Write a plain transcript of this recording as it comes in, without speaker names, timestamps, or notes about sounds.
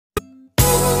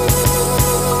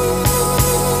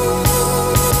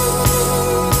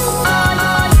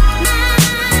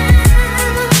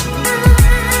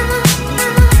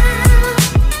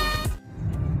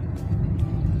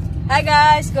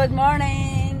good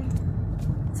morning!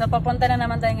 So, papunta na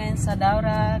naman tayo ngayon sa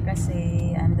Daura kasi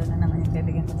ando na naman yung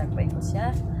kaibigan ko, tagpain ko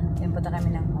siya. Then punta kami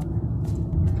ng home.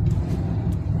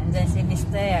 And then si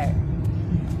Mr.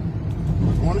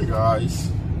 Good morning, guys.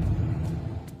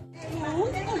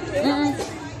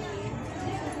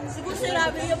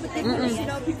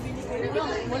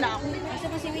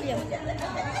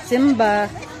 Simba.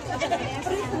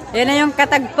 Yan na yung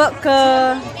katagpo ko.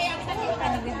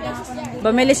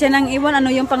 Bumili siya ng iwan.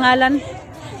 Ano yung pangalan? Ano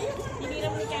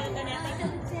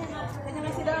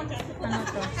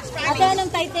to? Ate,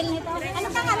 anong title nito?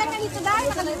 Anong pangalan ng ito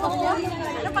dahil?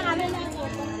 Anong pangalan ng ito?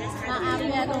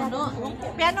 Pianono.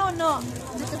 Pianono.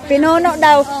 Pinuno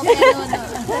daw. Oh, pianono.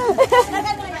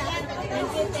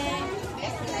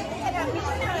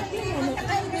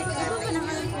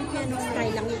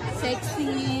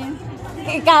 Sexy.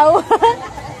 Ikaw.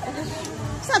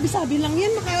 Sabi-sabi lang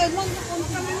yan.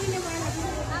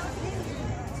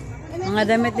 Mga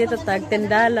damit dito tag $10.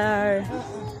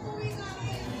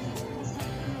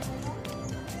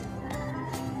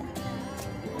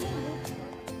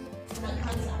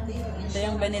 Ito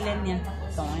yung binili niya.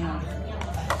 Ito ngayon.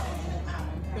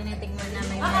 Tinitignan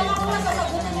namin yung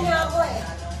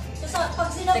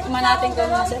Tikman natin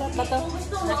kung masarap ba ito.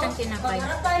 Lasang tinapay.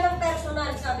 Tayo ng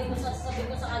personal, sabi ko sa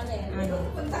kanya eh.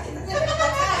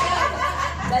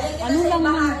 Ano lang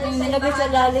yung nilagay sa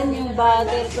lalim yung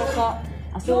butter ko sa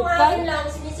Yung asukal. akin lang,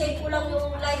 sinisave ko lang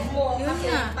yung live mo. Yun Kasi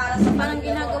na. para sa Parang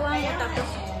ginagawa mo tapos.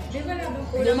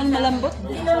 Hindi man malambot.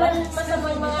 Hindi naman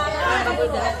masama yung mga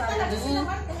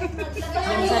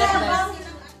Masarap ba?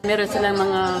 Meron silang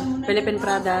mga Philippine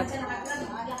product.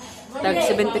 Tag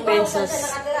 70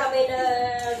 pesos.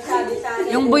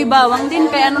 Yung buy bawang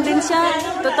din, kaya ano din siya?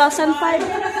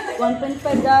 2005. $1.5.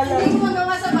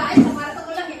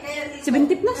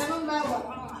 70 plus.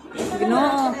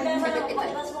 Ginoo.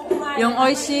 Yung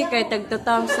oishi kay tag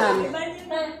 2,000.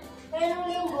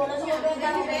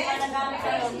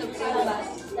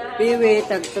 Piwi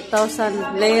tag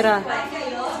 2,000 lira.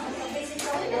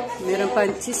 Meron pang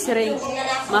cheese ring.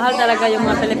 Mahal talaga yung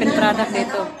mga Philippine product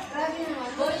dito.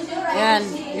 Yan.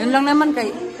 Yun lang naman kay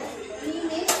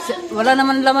wala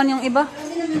naman laman yung iba.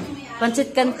 Pancit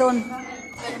Canton.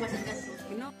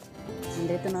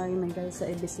 Dito na rin guys sa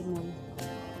ABC Mall.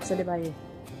 Sa Libaye.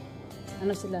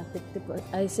 Ano sila?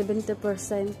 70%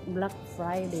 Black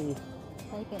Friday.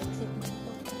 Ay, ka-exit mo ito.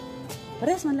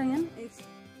 Parehas man lang yan.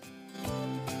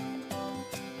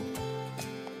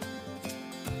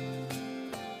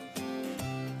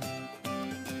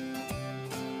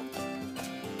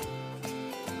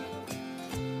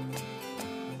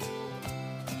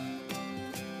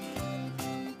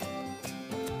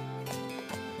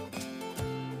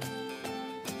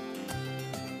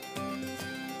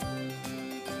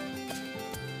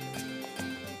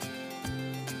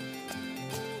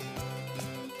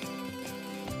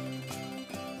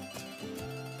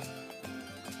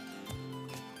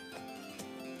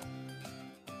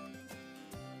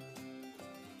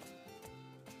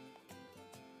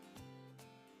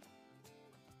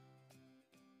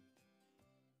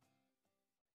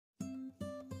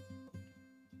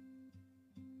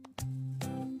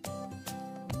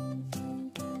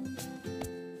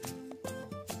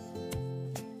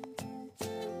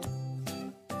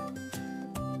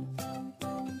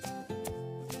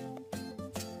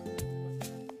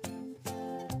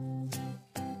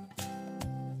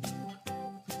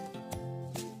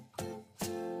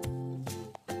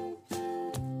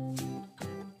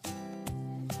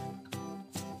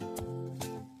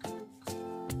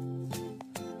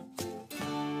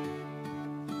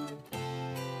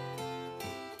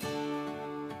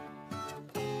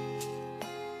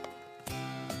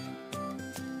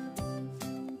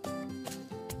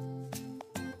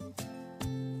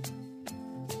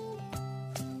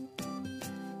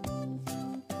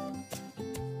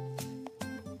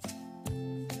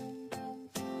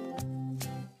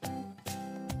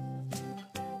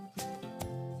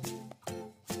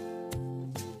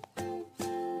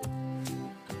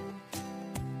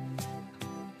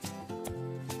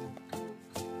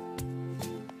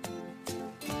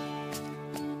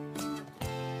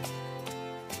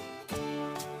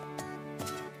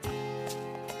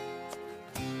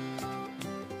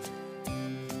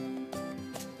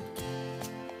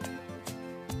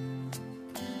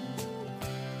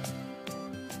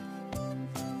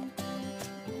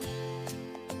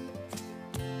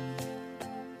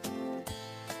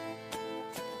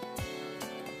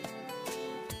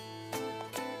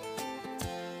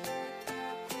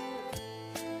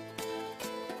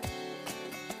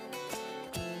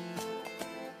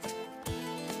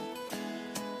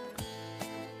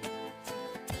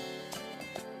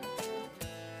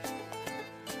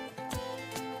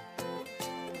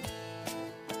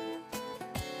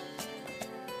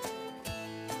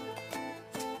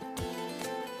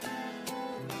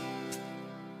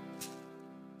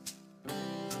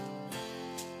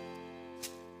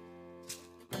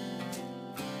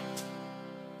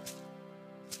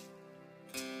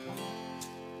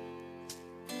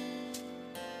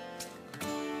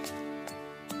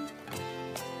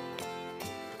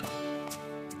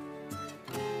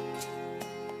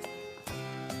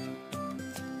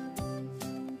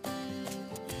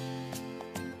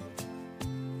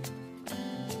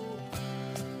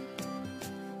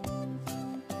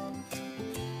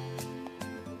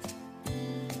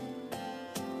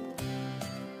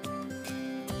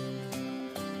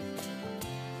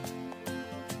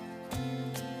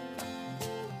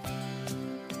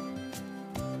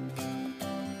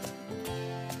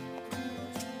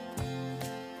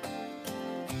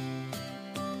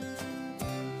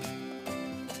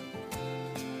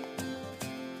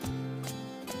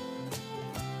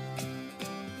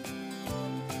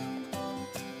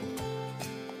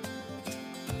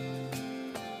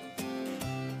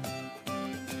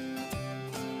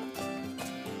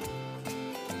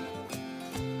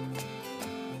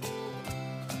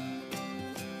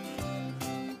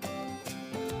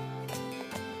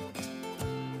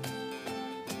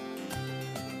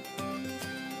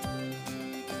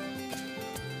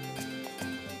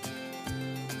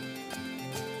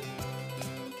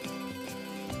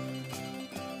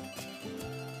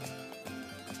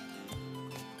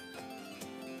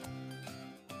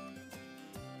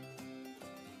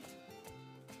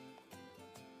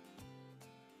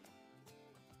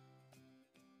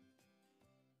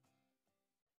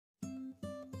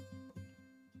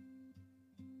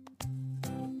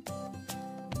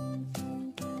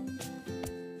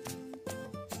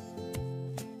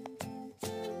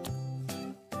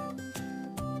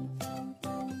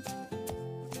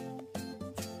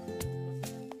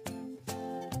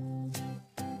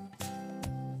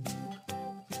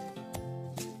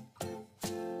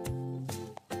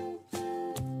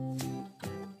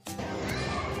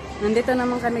 Nandito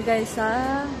naman kami guys sa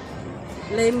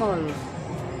Lay Mall.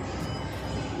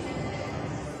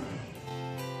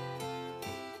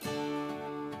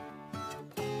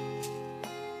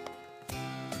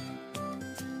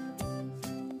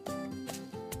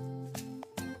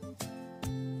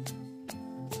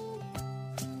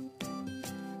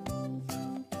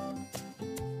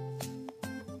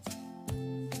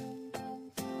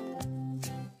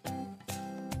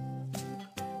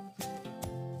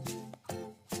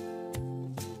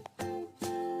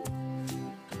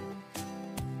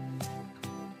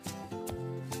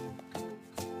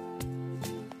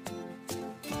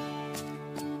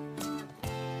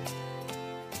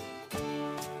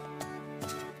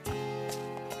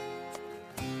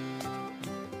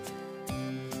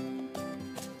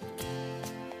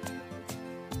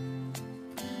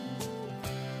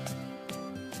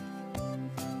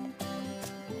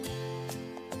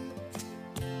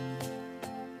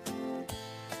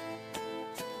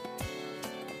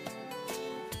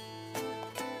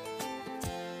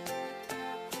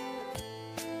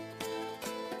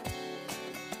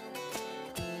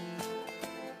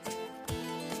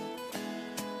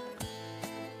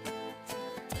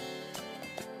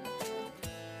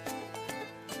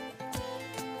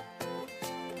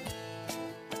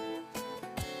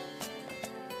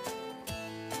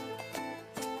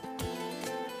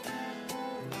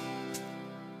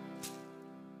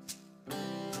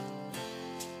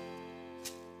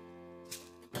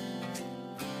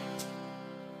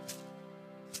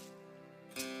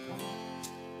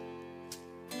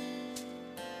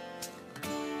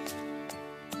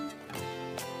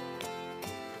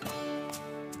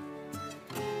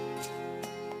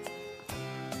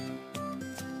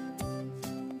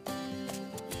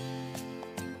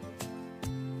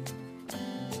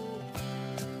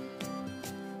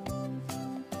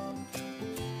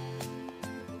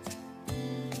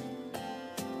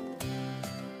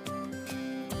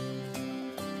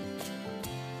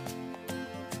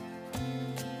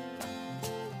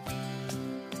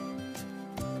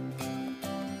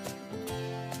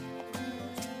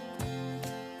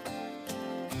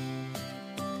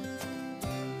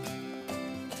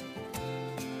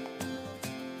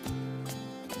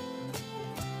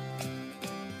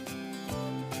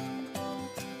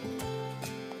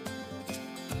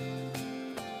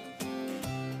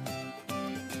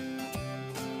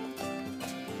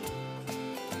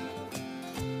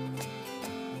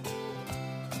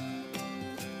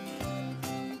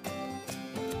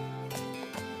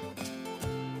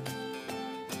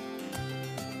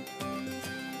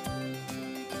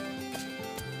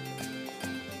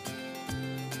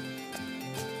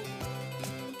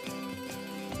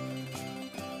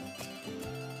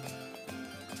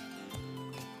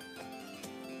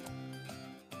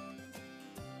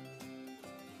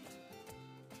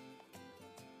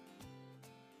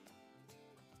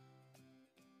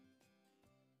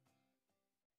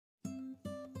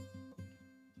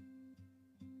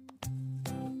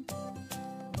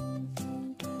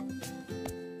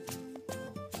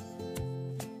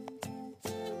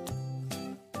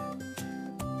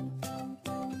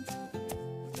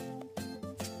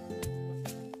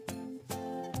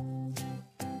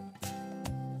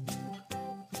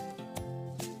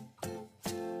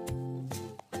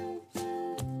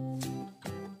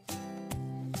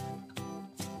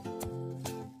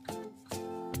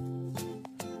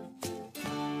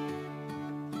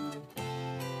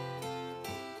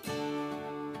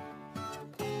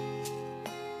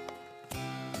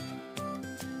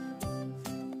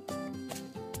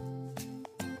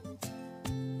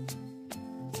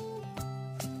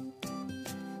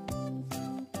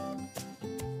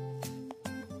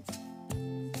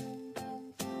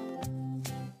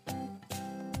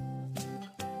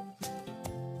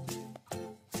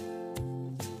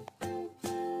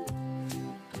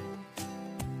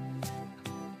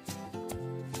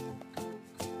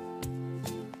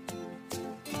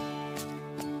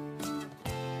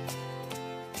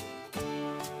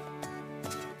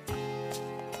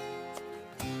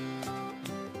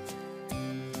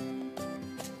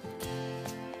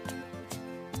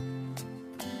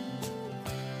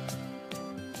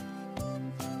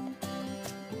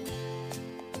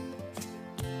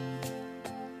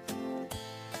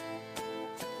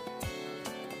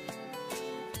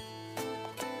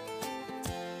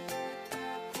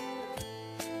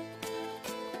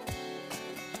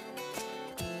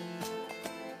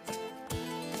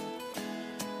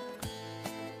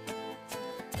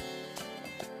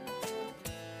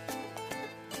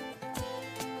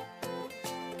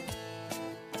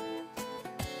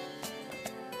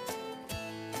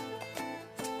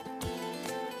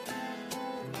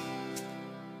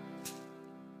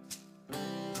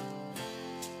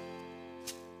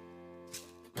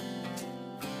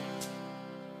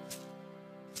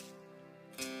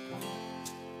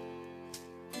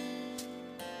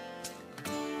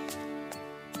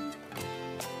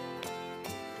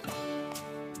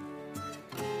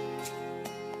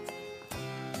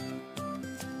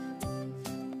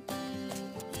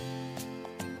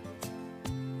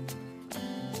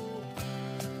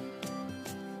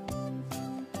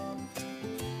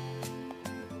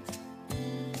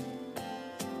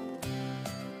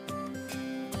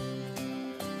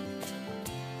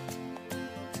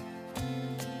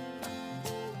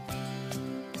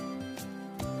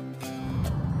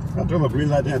 I drove a green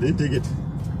light and I didn't take it.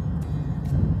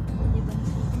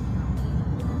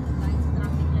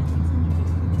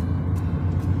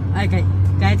 Ay,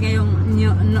 kahit ngayong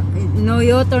no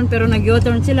U-turn pero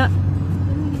nag-U-turn sila.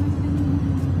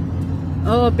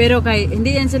 Oo, pero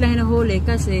hindi yan sila hinuhuli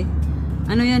kasi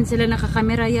ano yan, sila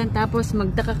nakakamera yan tapos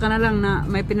magtaka ka na lang na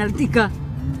may penalty ka.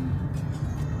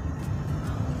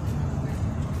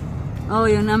 Oh,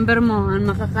 yung number mo,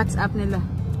 maka-catch up nila.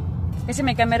 Kasi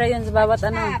may camera yun sa bawat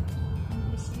ano.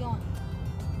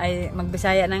 Ay,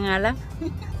 magbisaya na nga lang.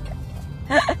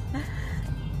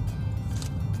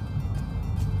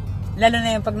 Lalo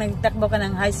na yung pag nagtakbo ka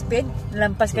ng high speed,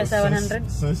 lampas ka sa 100.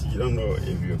 Since you don't know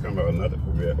if you come out or not,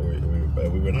 we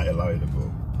were not allowed to go.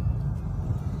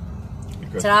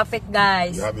 Because Traffic,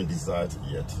 guys. you haven't decided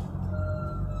yet.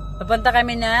 Papunta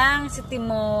kami ng City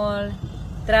Mall.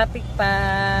 Traffic pa.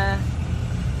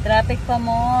 Traffic pa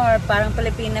more. Parang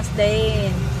Pilipinas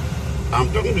din. I'm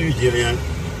talking to you, Jillian.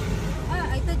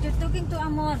 I thought you're talking to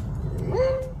Amor.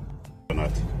 Or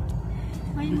not.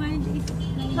 My mind is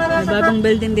May bagong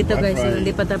building dito, guys.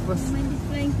 Hindi pa tapos.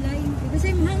 flying because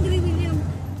I'm hungry, William.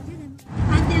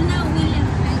 Until now, William,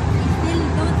 I still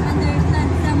don't understand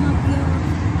some of your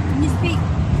when you speak.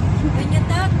 When you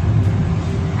talk,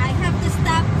 I have to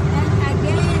stop and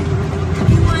again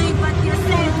rewind what you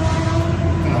said.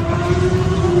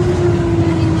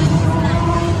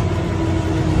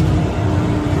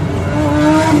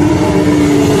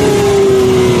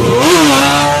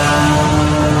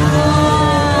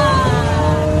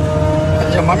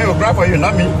 Your mommy will grab for you,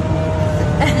 not me.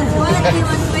 What he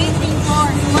was waiting for.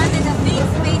 He wanted a big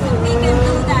space so he can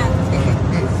do that.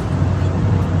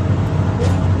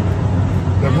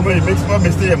 The moment you make small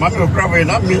mistake, your mommy will grab for you,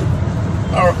 not me.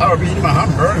 I'll be eating my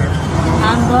hamburger.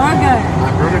 Hamburger.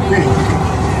 Burger King.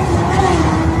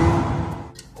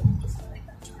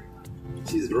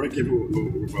 She's very capable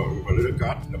with a little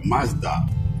car, the Mazda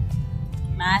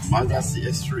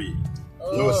CS3.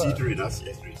 No, C3, not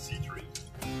CS3, C3.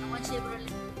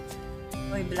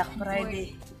 Uy, Black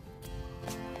Friday.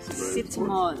 City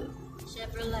Mall.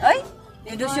 Chevrolet. Ay!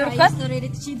 You do shortcut?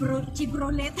 Chevrolet.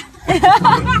 Chevrolet.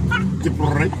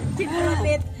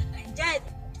 Chevrolet. Jet.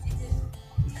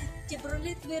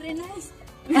 Chevrolet, very nice.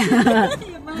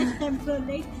 Yung mga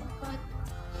Chevrolet.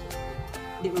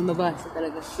 Di mo mabasa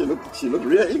talaga. She look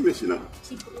real English, you know.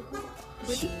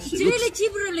 It's really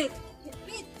Chevrolet.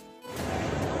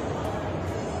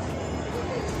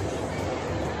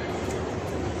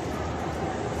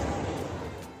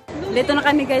 Dito na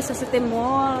kami, guys, sa City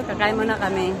Mall. Kakain muna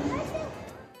kami.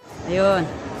 Ayun.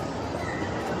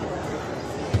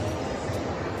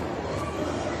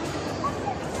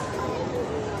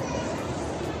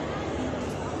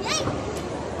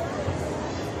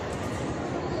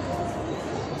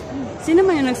 Sino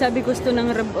man yung nagsabi gusto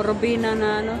ng Robina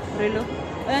na ano, relo?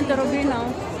 Ayan, to Robina,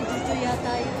 oh. Ito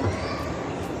yata yun.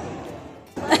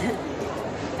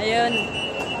 Ayun.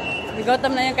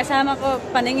 Bigotom na yung kasama ko.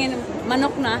 Paningin,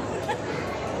 manok na.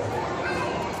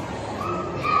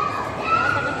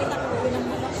 Nakakita ko ng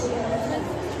manok ko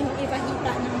yung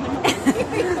ipahita ng manok.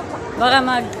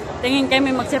 Baka tingin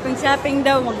kami mag-shopping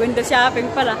daw. Mag-window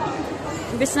shopping pala.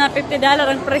 Imbis na $50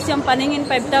 ang presyo, ang paningin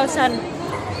 5,000.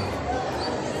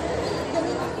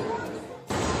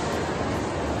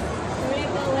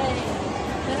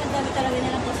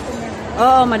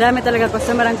 Oo, madami talaga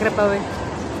customer ang Crepaway.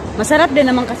 Masarap din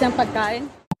naman kasi ang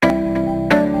pagkain.